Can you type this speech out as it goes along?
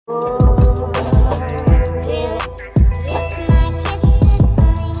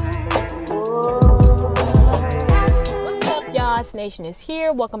Nation is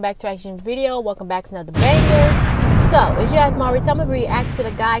here. Welcome back to Action Video. Welcome back to another banger. So, as you guys already tell me, we react to the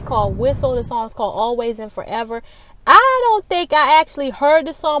guy called Whistle. The song's called Always and Forever. I don't think I actually heard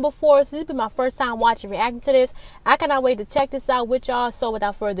the song before, so this will be my first time watching, reacting to this. I cannot wait to check this out with y'all. So,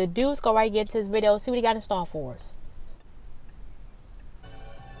 without further ado, let's go right into this video. See what he got in store for us.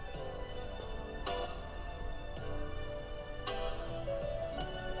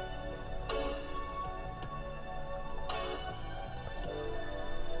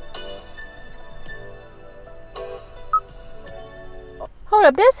 Hold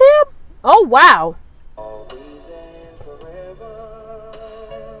up, that's him? Oh, wow. Always and forever,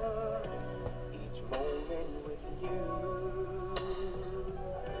 each moment with you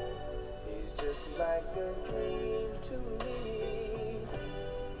is just like a dream to me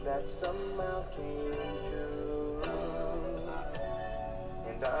that somehow came true.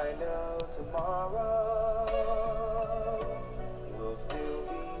 And I know tomorrow will still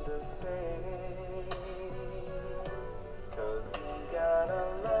be the same.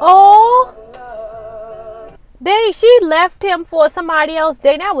 Oh, dang, she left him for somebody else.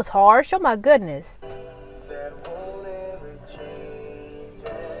 Dang, that was harsh. Oh my goodness.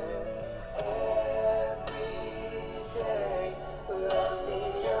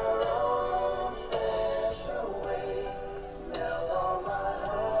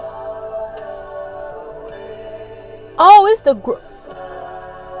 Oh, it's the group.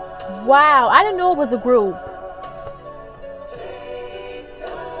 Wow, I didn't know it was a group.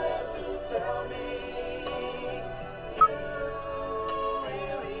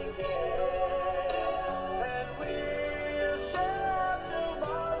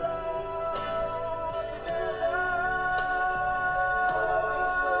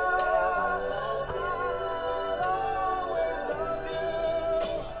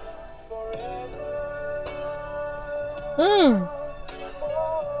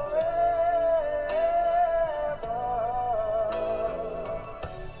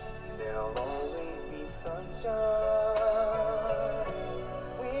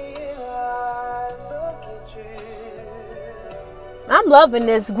 I'm loving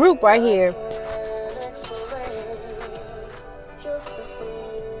this group right here.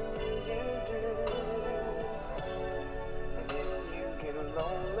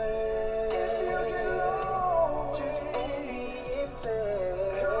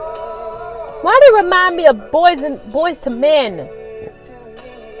 Why do they remind me of Boys to Men?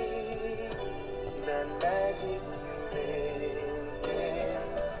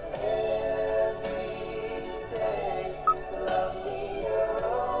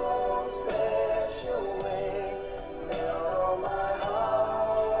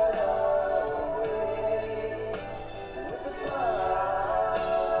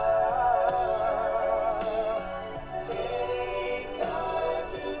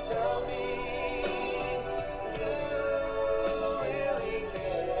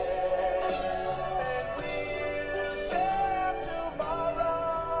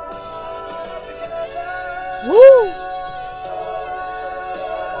 Woo!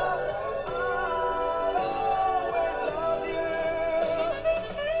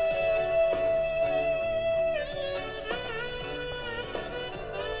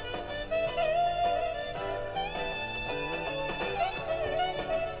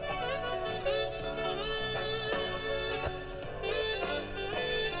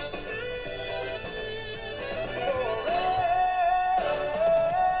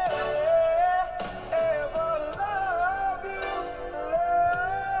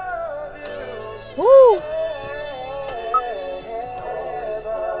 Woo!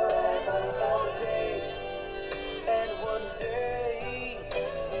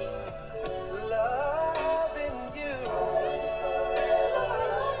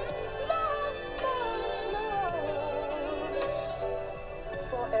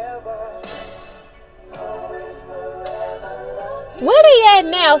 Where they at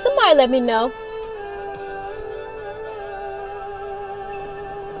now? Somebody let me know.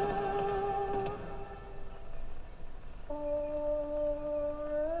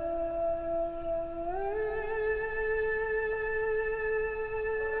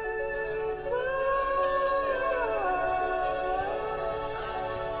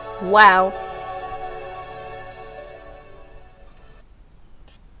 Wow.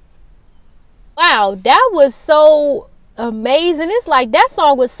 Wow, that was so amazing. It's like that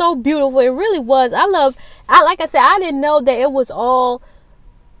song was so beautiful. It really was. Like I said, I didn't know that it was all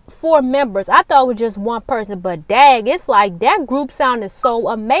 4 members. I thought it was just one person, but dang, it's like that group sounded so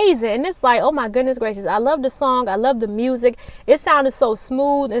amazing. And it's like, oh my goodness gracious, I love the song, I love the music. It sounded so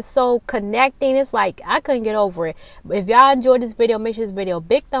smooth and so connecting. It's like I couldn't get over it. If y'all enjoyed this video, make sure this video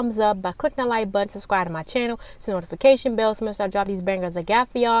big thumbs up by clicking the like button, subscribe to my channel, to notification bell, so when I start dropping these bangers I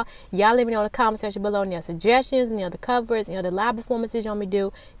got for y'all. Y'all let me know in the comment section below any other suggestions, any other covers, any other live performances you want me to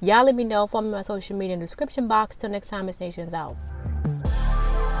do. Y'all let me know. Follow me on my social media in the description box. Till next time, Miss Nation's out.